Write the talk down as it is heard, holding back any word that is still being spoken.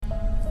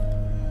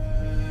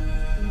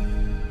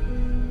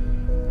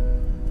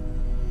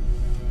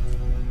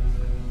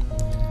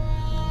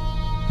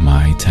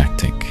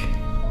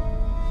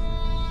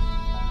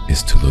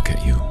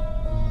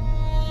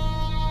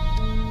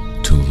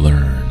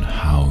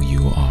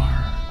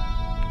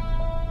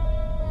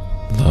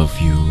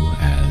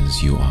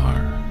as you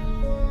are.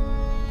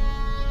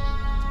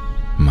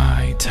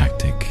 My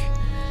tactic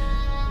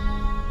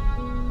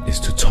is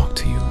to talk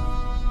to you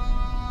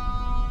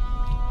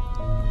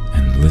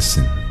and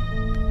listen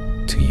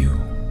to you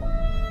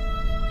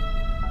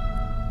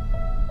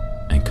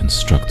and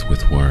construct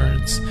with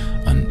words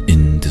an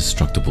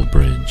indestructible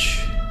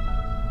bridge.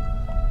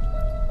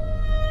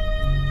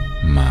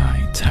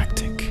 My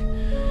tactic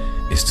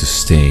is to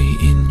stay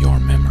in your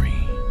memory.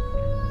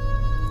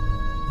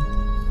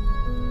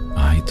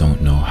 I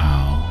don't know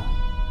how,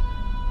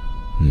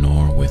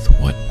 nor with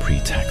what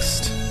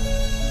pretext,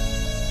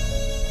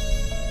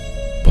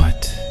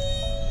 but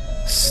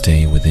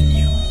stay within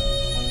you.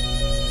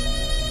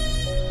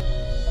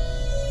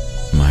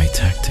 My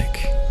tactic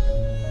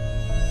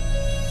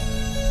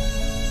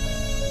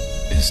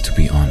is to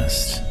be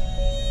honest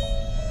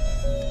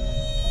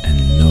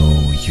and know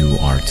you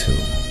are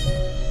too.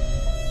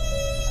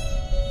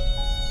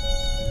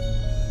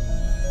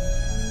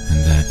 And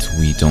that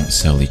we don't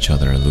sell each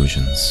other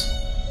illusions,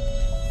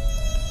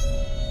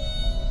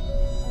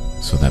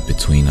 so that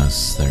between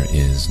us there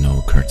is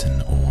no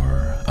curtain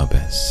or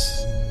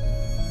abyss.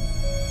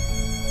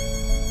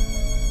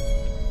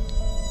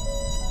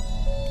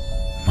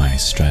 My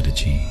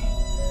strategy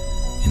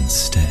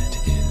instead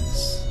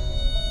is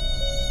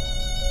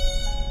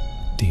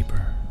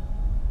deeper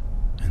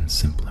and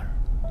simpler.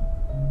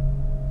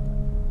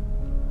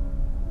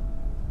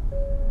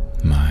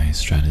 My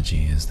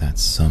strategy is that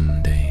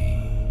someday